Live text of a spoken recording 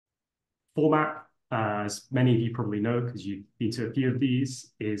format, as many of you probably know, because you've been to a few of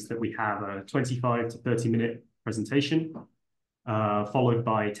these, is that we have a 25 to 30-minute presentation, followed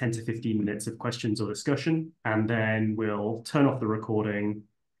by 10 to 15 minutes of questions or discussion, and then we'll turn off the recording,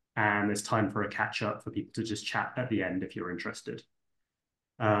 and there's time for a catch-up for people to just chat at the end if you're interested.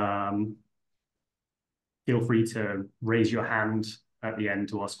 Feel free to raise your hand at the end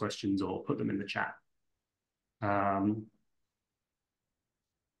to ask questions or put them in the chat.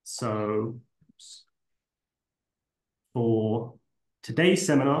 So for today's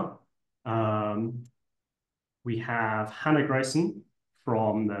seminar, we have Hana Grison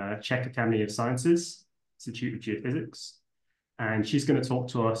from the Czech Academy of Sciences, Institute of Geophysics, and she's going to talk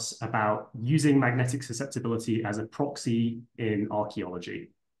to us about using magnetic susceptibility as a proxy in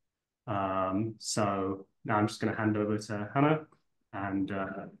archaeology. So now I'm just going to hand over to Hana, and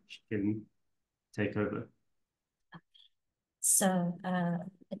she can take over. So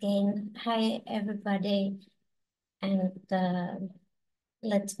again, hi everybody, and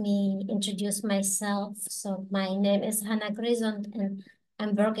let me introduce myself. So my name is Hana Grison, and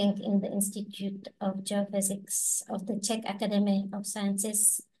I'm working in the Institute of Geophysics of the Czech Academy of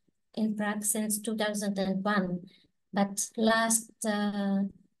Sciences in Prague since 2001. But last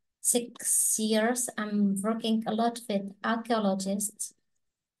 6 years, I'm working a lot with archaeologists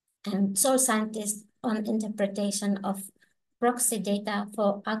and soil scientists on interpretation of proxy data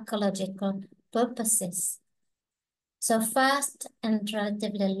for archaeological purposes. So fast and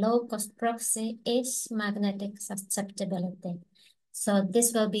relatively low-cost proxy is magnetic susceptibility. So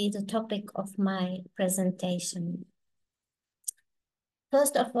this will be the topic of my presentation.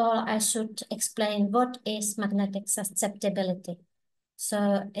 First of all, I should explain what is magnetic susceptibility.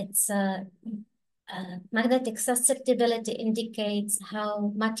 So it's magnetic susceptibility indicates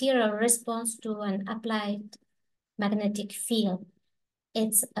how material responds to an applied magnetic field.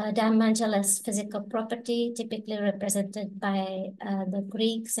 It's a dimensionless physical property, typically represented by the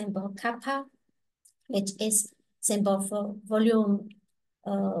Greek symbol kappa, which is symbol for volume,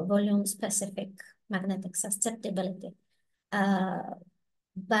 volume-specific magnetic susceptibility.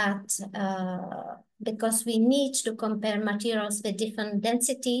 But because we need to compare materials with different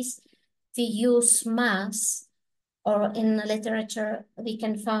densities, we use mass, or in the literature, we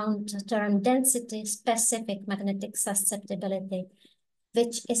can find the term density-specific magnetic susceptibility,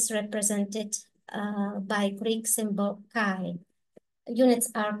 which is represented by Greek symbol chi.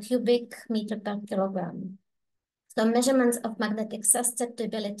 Units are cubic meter per kilogram. So measurements of magnetic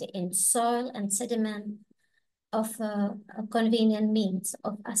susceptibility in soil and sediment of a convenient means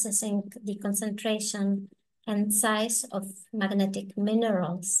of assessing the concentration and size of magnetic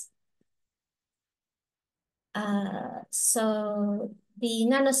minerals. So the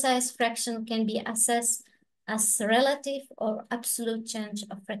nanosize fraction can be assessed as relative or absolute change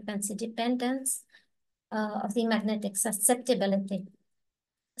of frequency dependence of the magnetic susceptibility.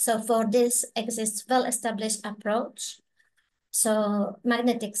 So for this exists well-established approach. So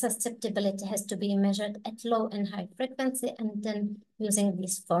magnetic susceptibility has to be measured at low and high frequency, and then using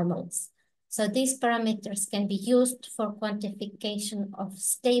these formulas. So these parameters can be used for quantification of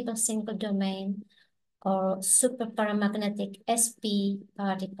stable single domain or superparamagnetic SP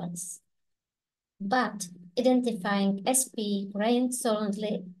particles. But identifying SP grains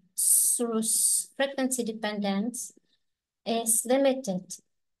solely through frequency dependence is limited,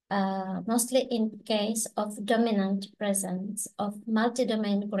 mostly in case of dominant presence of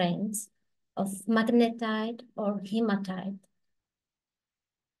multi-domain grains of magnetite or hematite.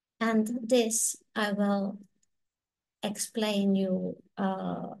 And this I will explain you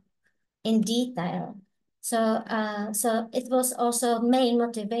in detail. So, so it was also main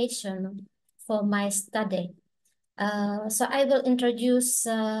motivation for my study. So I will introduce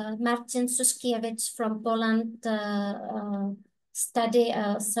Marcin Suskiewicz from Poland study.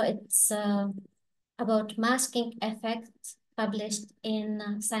 So it's about masking effect published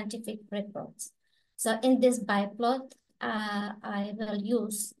in scientific reports. So in this biplot, I will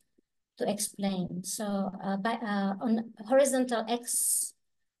use to explain. So on horizontal X,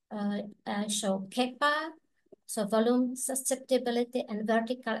 I show kappa, so volume susceptibility, and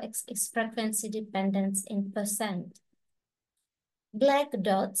vertical X is frequency dependence in percent. Black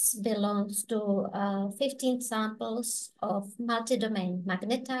dots belongs to 15 samples of multi-domain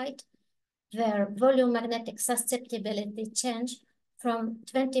magnetite, where volume magnetic susceptibility changed from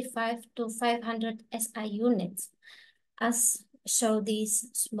 25 to 500 SI units, as show these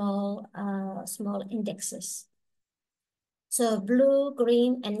small indexes. So blue,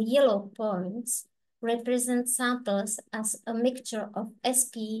 green, and yellow points represent samples as a mixture of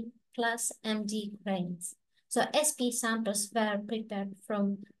SP plus MD grains. So SP samples were prepared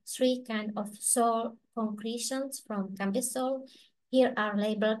from 3 kinds of soil concretions from Cambisol. Here are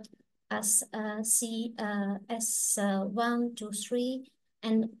labeled as S1 to 3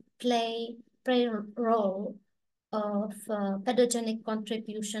 and play role of pedogenic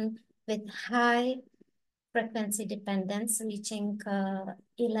contribution with high frequency dependence reaching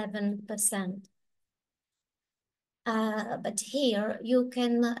 11%. But here you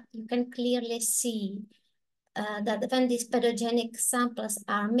can clearly see that when these pedogenic samples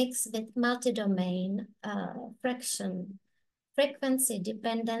are mixed with multi-domain fraction, frequency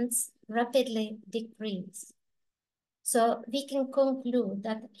dependence rapidly decrease. So we can conclude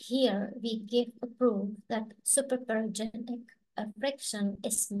that here we give a proof that superpedogenic fraction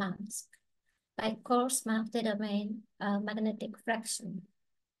is masked by coarse multi-domain magnetic fraction.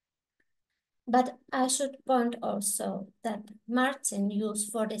 But I should point also that Martin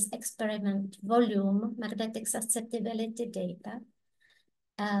used for this experiment volume magnetic susceptibility data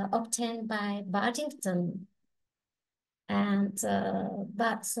obtained by Bartington, and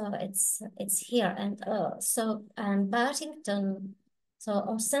but so it's here, and Bartington, so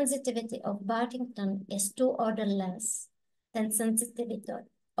our sensitivity of Bartington is 2 orders less than sensitivity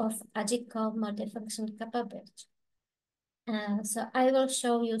of Ajikov multifunction capability. So I will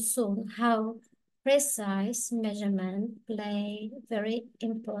show you soon how precise measurement play very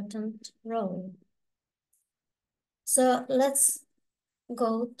important role. So let's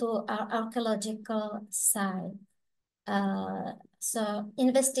go to our archaeological side. So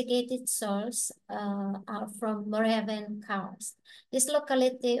investigated sources are from Moravian karst. This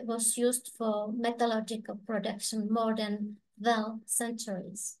locality was used for metallurgical production more than 12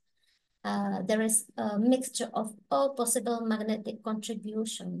 centuries. There is a mixture of all possible magnetic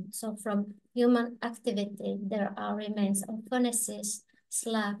contribution. So from human activity, there are remains of furnaces,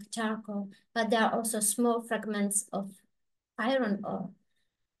 slag, charcoal, but there are also small fragments of iron ore.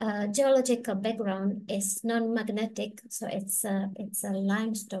 Geological background is non-magnetic, so it's a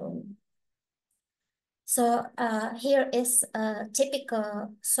limestone. So here is a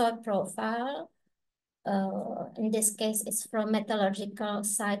typical soil profile. In this case, it's from metallurgical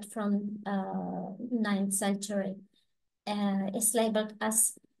site from 9th century. It's labeled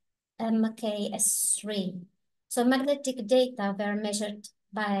as MKS3. So magnetic data were measured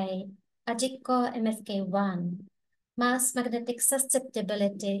by Ajikko MFK1. Mass magnetic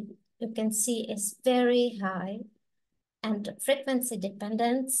susceptibility, you can see, is very high, and frequency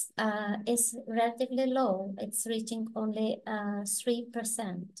dependence is relatively low. It's reaching only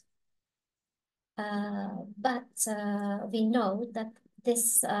 3%. But we know that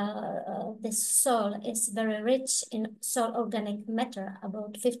this soil is very rich in soil organic matter,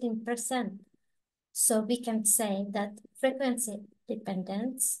 about 15%. So we can say that frequency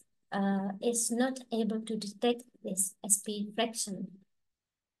dependence is not able to detect this SP fraction.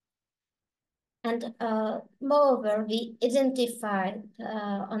 And moreover, we identified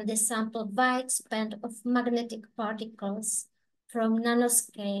on this sample wide span of magnetic particles from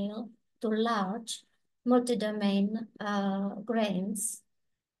nanoscale to large multi-domain grains.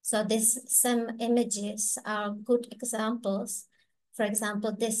 So these some images are good examples. For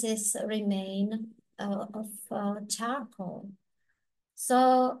example, this is a remain of charcoal.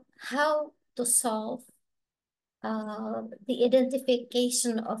 So how to solve the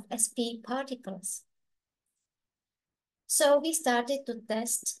identification of SP particles? So we started to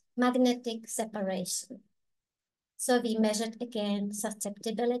test magnetic separation. So we measured again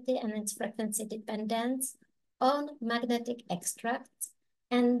susceptibility and its frequency dependence on magnetic extracts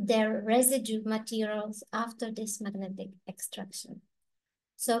and their residue materials after this magnetic extraction.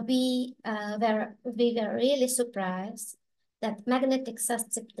 So we were really surprised that magnetic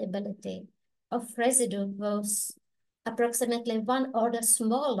susceptibility of residue was approximately 1 order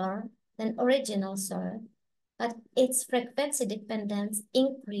smaller than original soil, but its frequency dependence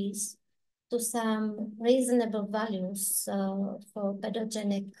increased to some reasonable values for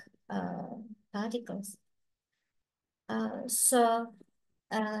pedogenic particles.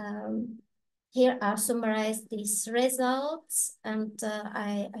 Here are summarized these results, and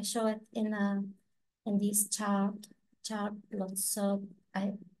I show it in these chart plots. So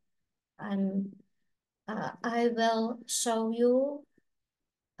I will show you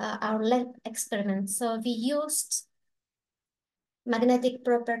our lab experiment. So we used magnetic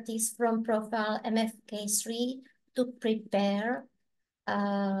properties from profile MFK3 to prepare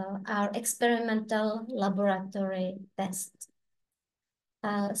our experimental laboratory test.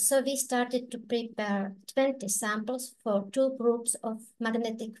 So we started to prepare 20 samples for 2 groups of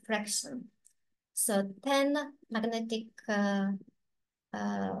magnetic fraction. So 10 magnetic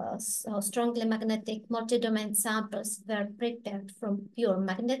so strongly magnetic multi-domain samples were prepared from pure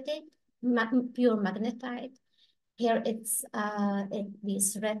magnetite. Here it's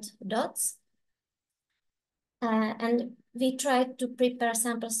these red dots. And we tried to prepare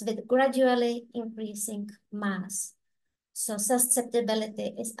samples with gradually increasing mass. So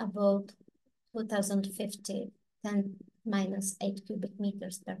susceptibility is about 2050, 10 minus 8 cubic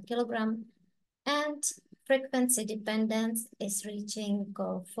meters per kilogram. And frequency dependence is reaching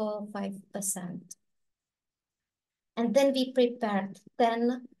 4-5%. And then we prepared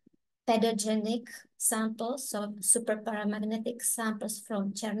 10 pedogenic samples, so superparamagnetic samples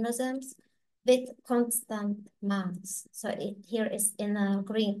from Chernozems with constant mass. So here is in a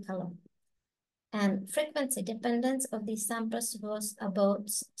green color. And frequency dependence of these samples was about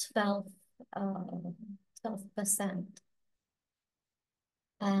 12%.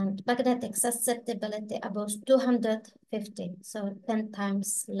 And magnetic susceptibility about 250, so 10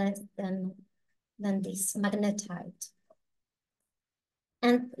 times less than this magnetite.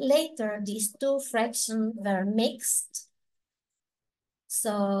 And later, these two fractions were mixed.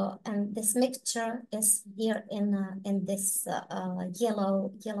 So, and this mixture is here in this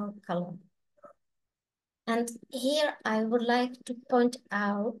yellow color. And here I would like to point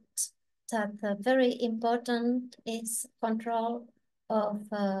out that very important is control of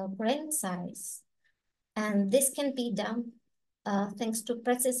grain size. And this can be done thanks to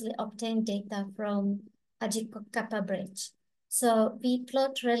precisely obtained data from Ajikokapa Bridge. So we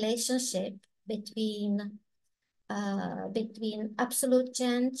plot relationship between absolute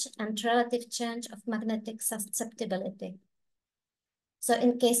change and relative change of magnetic susceptibility. So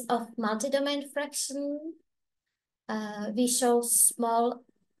in case of multi-domain fraction, we show small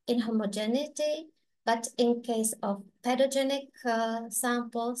inhomogeneity, but in case of pedogenic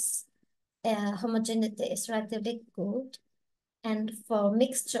samples, homogeneity is relatively good. And for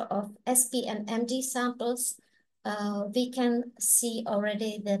mixture of SP and MD samples, we can see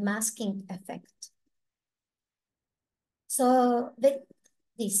already the masking effect. So with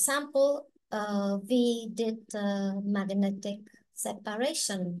this sample, we did magnetic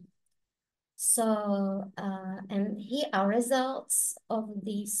separation. So, and here are results of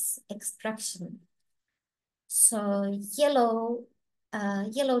this extraction. So yellow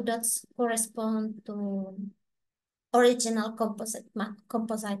dots correspond to original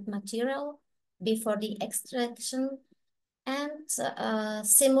composite material before the extraction and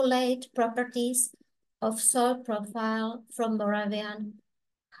simulate properties of soil profile from Moravian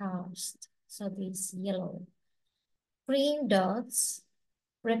karst. So these yellow. Green dots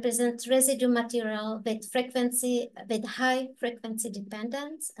represent residue material with high frequency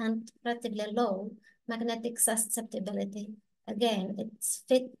dependence and relatively low magnetic susceptibility. Again, it's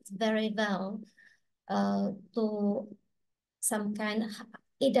fit very well to some kind of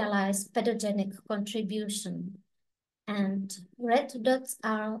idealized pedogenic contribution. And red dots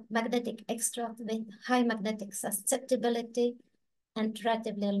are magnetic extract with high magnetic susceptibility and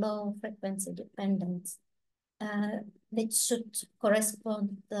relatively low frequency dependence, which should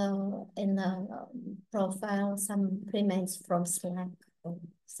correspond in the profile some remains from slag or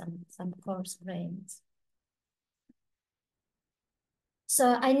some coarse grains.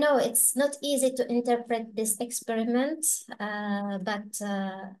 So I know it's not easy to interpret this experiment, but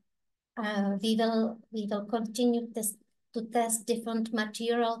we will continue to test different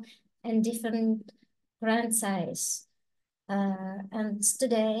material and different grain size. And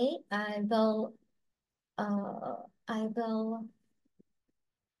today I'd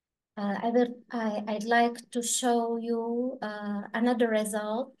like to show you another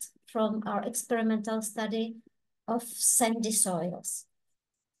result from our experimental study of sandy soils.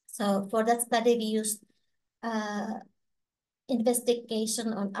 So for that study, we used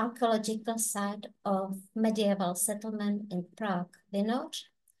investigation on archaeological site of medieval settlement in Prague, Vinoch.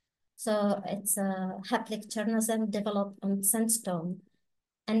 So it's a haptic Chernozem developed on sandstone.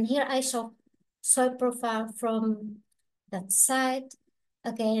 And here I show soil profile from that site.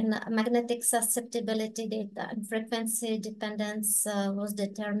 Again, magnetic susceptibility data and frequency dependence was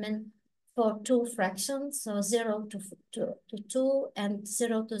determined for two fractions, so 0 to 2 and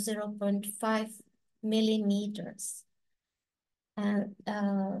 0 to 0.5 millimeters. And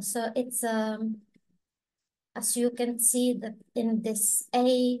so it's, as you can see, that in this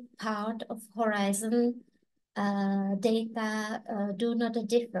A part of horizon, data do not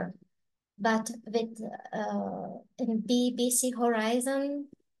differ. But with in BC horizon,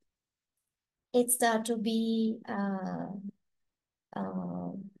 it starts to be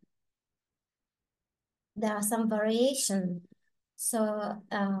there are some variation. So,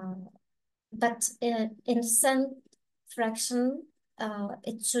 but in sand fraction,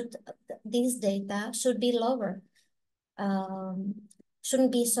 these data should be lower.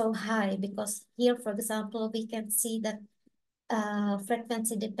 Shouldn't be so high, because here, for example, we can see that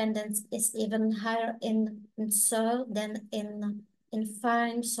frequency dependence is even higher in soil than in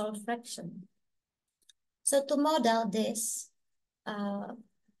fine soil fraction. So to model this,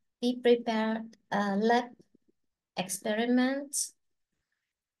 we prepared a lab experiment.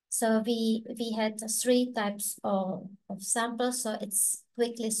 So we had 3 types of samples, so it's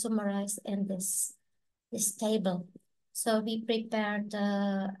quickly summarized in this table. So we prepared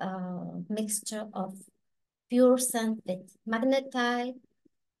a mixture of pure sand with magnetite,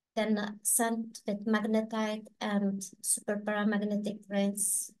 then sand with magnetite and superparamagnetic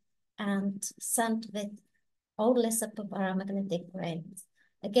grains, and sand with only superparamagnetic grains.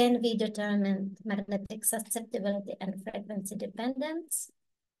 Again, we determined magnetic susceptibility and frequency dependence.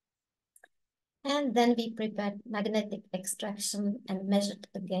 And then we prepared magnetic extraction and measured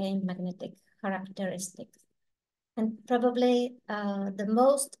again magnetic characteristics. And probably the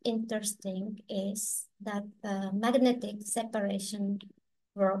most interesting is that magnetic separation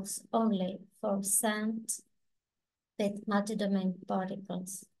works only for sand with multi-domain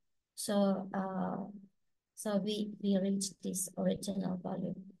particles. So, so we reached this original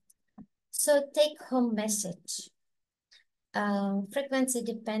value. So take-home message. Frequency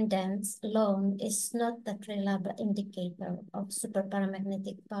dependence alone is not that reliable indicator of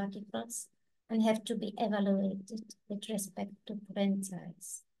superparamagnetic particles and have to be evaluated with respect to grain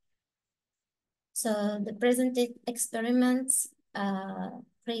size. So the presented experiments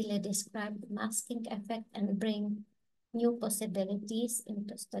really describe the masking effect and bring new possibilities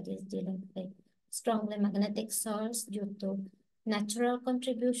into studies dealing with strongly magnetic soils due to natural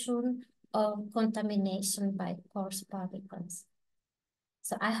contribution or contamination by coarse particles.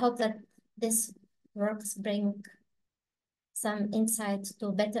 So I hope that this works bring some insights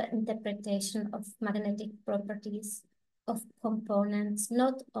to better interpretation of magnetic properties of components,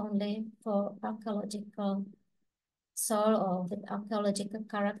 not only for archaeological soil or with archaeological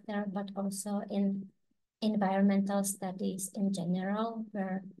character, but also in environmental studies in general,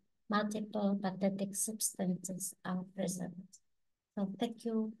 where multiple magnetic substances are present. So thank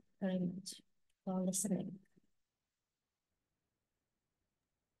you very much for listening.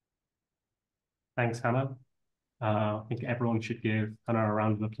 Thanks, Hannah. I think everyone should give Hannah a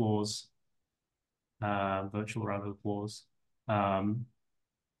round of applause, virtual round of applause. And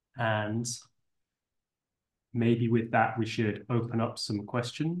maybe with that, we should open up some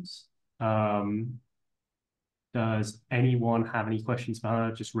questions. Does anyone have any questions for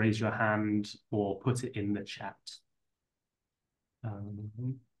Hannah? Just raise your hand or put it in the chat.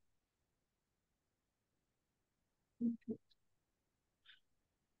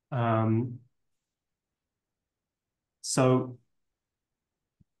 So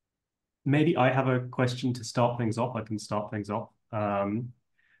maybe I have a question to start things off. I can start things off.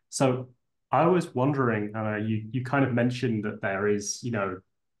 So I was wondering, you kind of mentioned that there is, you know,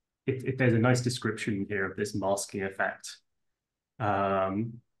 if there's a nice description here of this masking effect.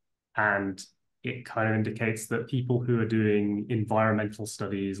 And it kind of indicates that people who are doing environmental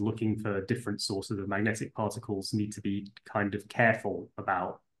studies looking for different sources of magnetic particles need to be kind of careful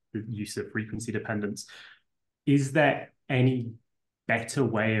about the use of frequency dependence. Is there any better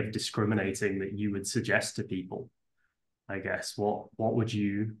way of discriminating that you would suggest to people? I guess what would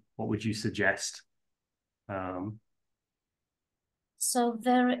you suggest? So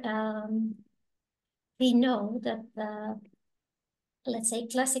we know that the, let's say,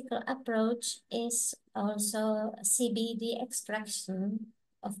 classical approach is also CBD extraction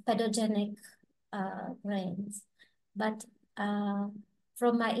of pedogenic grains. But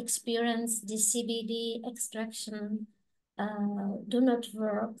from my experience, the CBD extraction do not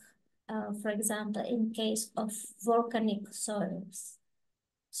work, for example, in case of volcanic soils.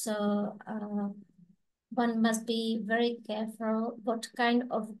 So one must be very careful what kind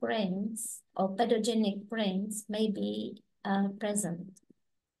of grains or pedogenic grains may be present.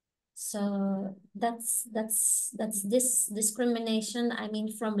 So that's this discrimination, I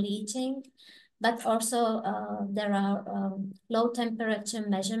mean, from leaching, but also there are low temperature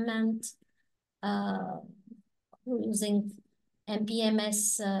measurement using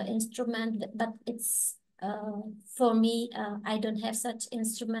MPMS instrument, but it's for me, I don't have such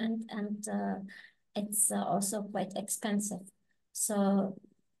instrument, and it's also quite expensive. So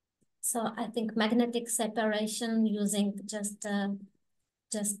I think magnetic separation using just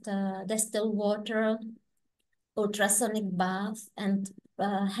distilled water, ultrasonic bath, and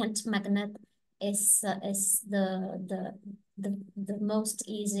hand magnet is the most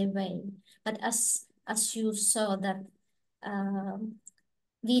easy way. But as you saw that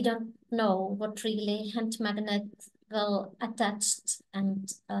we don't know what really hand magnet will attach,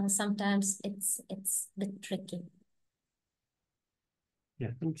 and sometimes it's a bit tricky.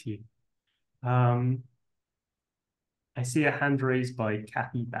 Yeah, thank you. I see a hand raised by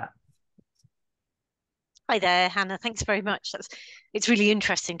Kathy Bat. Hi there, Hannah. Thanks very much. It's really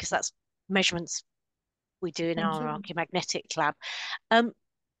interesting because that's measurements we do in our archaeomagnetic lab.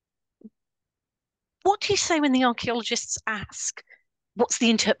 What do you say when the archaeologists ask, what's the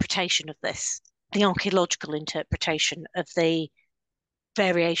interpretation of this, the archaeological interpretation of the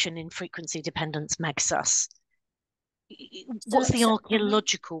variation in frequency dependence MagSus? What's the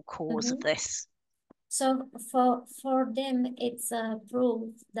archaeological cause of this? So for them, it's a proof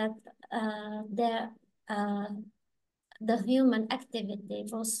that the human activity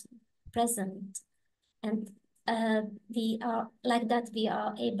was present, and we are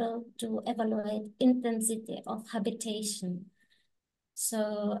able to evaluate intensity of habitation.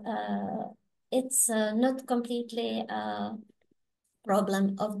 So it's not completely a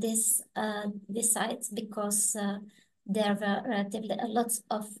problem of this sites, because there were relatively lots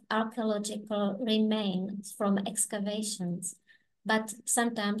of archaeological remains from excavations, but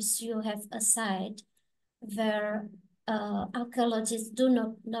sometimes you have a site where archaeologists do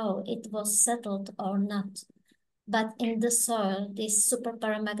not know it was settled or not. But in the soil, these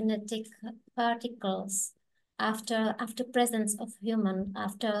superparamagnetic particles, after presence of human,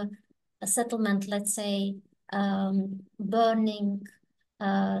 after a settlement, let's say burning,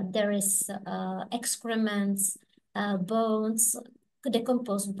 there is excrements, bones,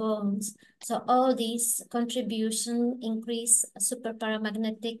 decomposed bones. So all these contribution increase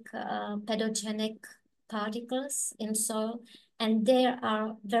superparamagnetic pedogenic particles in soil, and they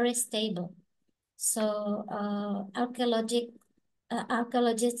are very stable. So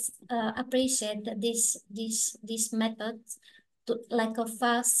archaeologists appreciate these methods to like a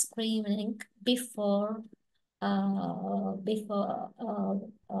fast screening before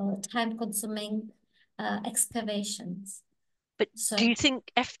time-consuming excavations. But do you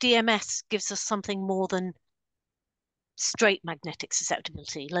think FDMS gives us something more than straight magnetic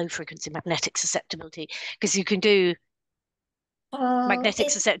susceptibility, low frequency magnetic susceptibility? Because you can do magnetic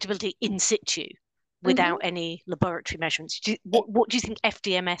susceptibility in situ without any laboratory measurements. What do you think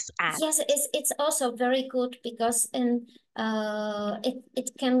FDMS adds? Yes, it's also very good, because it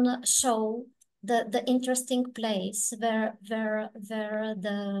can show the interesting place where the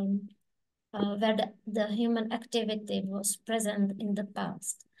human activity was present in the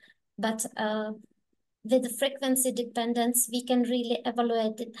past. But with the frequency dependence, we can really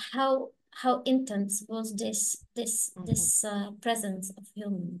evaluate it, how intense was this presence of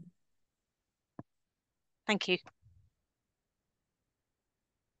human. Thank you.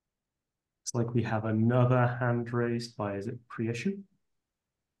 Looks like we have another hand raised by, is it Priyeshu?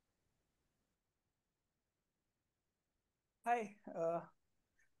 Hi,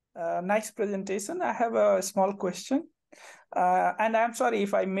 nice presentation. I have a small question, and I'm sorry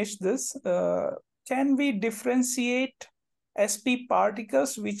if I missed this. Can we differentiate SP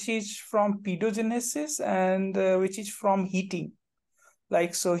particles, which is from pedogenesis and which is from heating?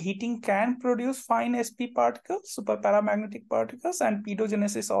 Like, so heating can produce fine SP particles, superparamagnetic particles, and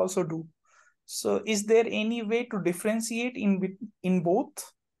pedogenesis also do. So is there any way to differentiate in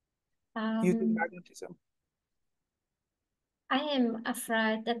both using magnetism? I am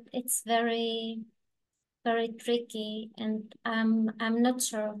afraid that it's very, very tricky, and I'm not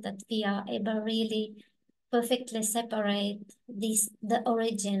sure that we are able really perfectly separate the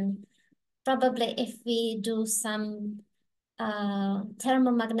origin. Probably if we do some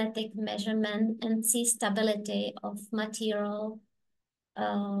thermomagnetic measurement and see stability of material,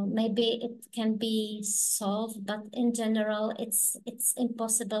 maybe it can be solved, but in general, it's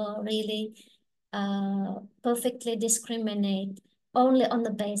impossible really perfectly discriminate only on the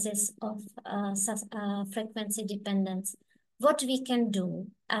basis of frequency dependence. What we can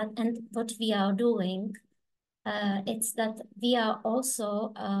do and what we are doing, it's that we are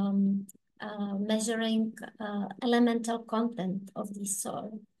also measuring elemental content of the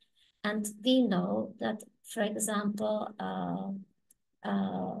soil. And we know that, for example,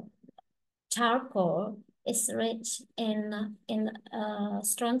 charcoal is rich in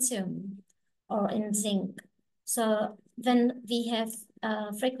strontium or in zinc. So when we have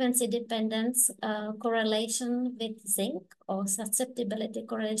frequency dependence correlation with zinc, or susceptibility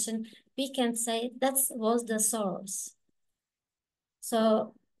correlation, we can say that was the source.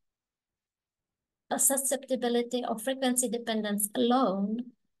 So a susceptibility or frequency dependence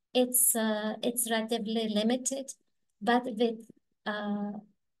alone, it's relatively limited, but with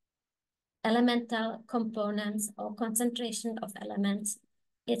elemental components or concentration of elements,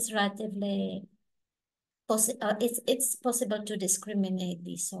 it's relatively it's possible to discriminate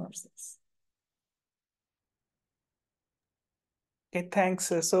these sources. Okay,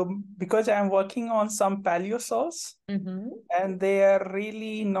 thanks. So because I'm working on some paleosols, and they are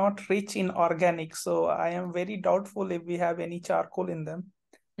really not rich in organic, so I am very doubtful if we have any charcoal in them.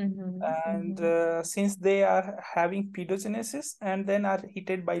 And since they are having pedogenesis and then are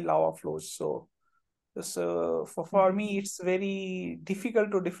heated by lava flows, so for me it's very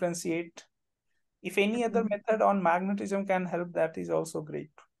difficult to differentiate. If any other method on magnetism can help, that is also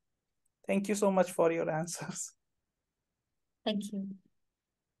great. Thank you so much for your answers. Thank you.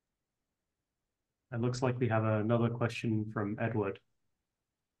 It looks like we have another question from Edward.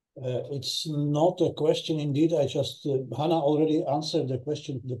 It's not a question indeed. I just, Hana already answered the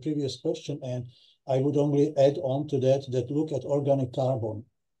question, the previous question, and I would only add on to that look at organic carbon.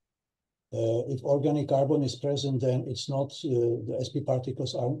 If organic carbon is present, then it's not, the SP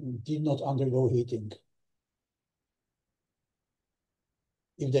particles did not undergo heating.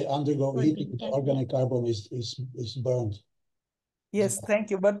 If they undergo heating, the organic carbon is burned. Yes, thank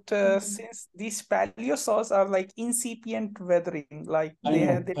you. But since these paleosols are like incipient weathering, like I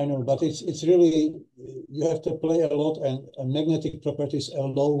know, but it's really, you have to play a lot, and magnetic properties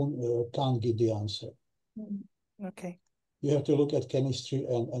alone can't give the answer. Okay. You have to look at chemistry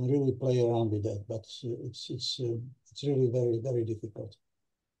and really play around with that, but it's really very, very difficult.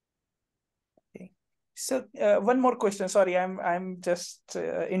 So one more question. Sorry, I'm just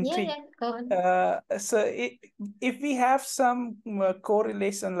intrigued. Go on. So if we have some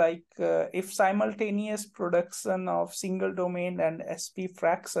correlation, like if simultaneous production of single domain and SP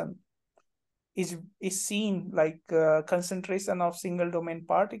fraction is seen, like concentration of single domain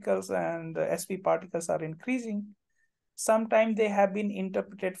particles and SP particles are increasing, sometimes they have been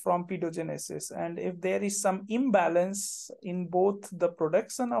interpreted from pedogenesis. And if there is some imbalance in both the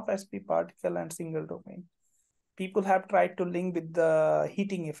production of SP particle and single domain, people have tried to link with the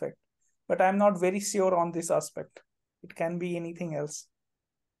heating effect, but I'm not very sure on this aspect. It can be anything else.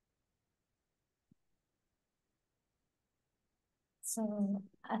 So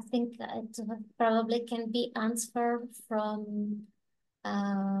I think it probably can be answered from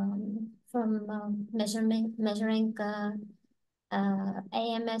measuring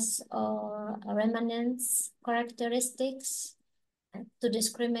AMS or remanence characteristics to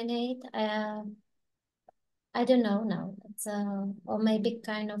discriminate. I don't know now. It's or maybe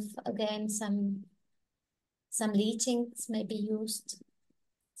kind of again some leachings may be used.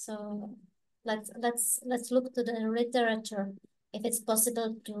 So let's look to the literature if it's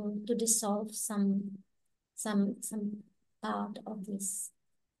possible to dissolve some part of these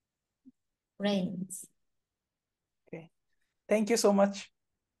grains. Okay, thank you so much.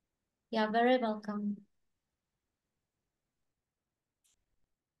 You're very welcome.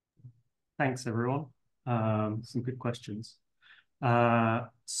 Thanks, everyone. Some good questions.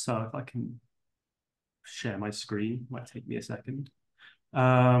 So if I can share my screen, might take me a second.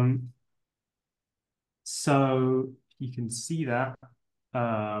 So you can see that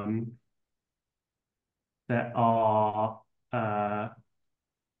there are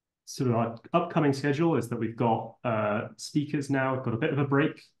sort of our upcoming schedule is that we've got speakers now. We've got a bit of a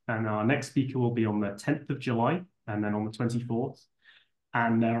break, and our next speaker will be on the 10th of July and then on the 24th.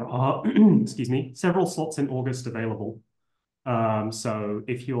 And there are, excuse me, several slots in August available. So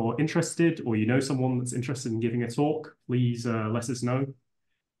if you're interested or you know someone that's interested in giving a talk, please let us know.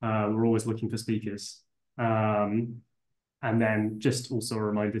 We're always looking for speakers. And then just also a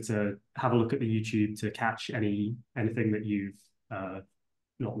reminder to have a look at the YouTube to catch anything that you've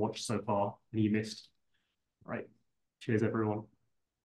not watched so far and you missed. Right. Cheers, everyone.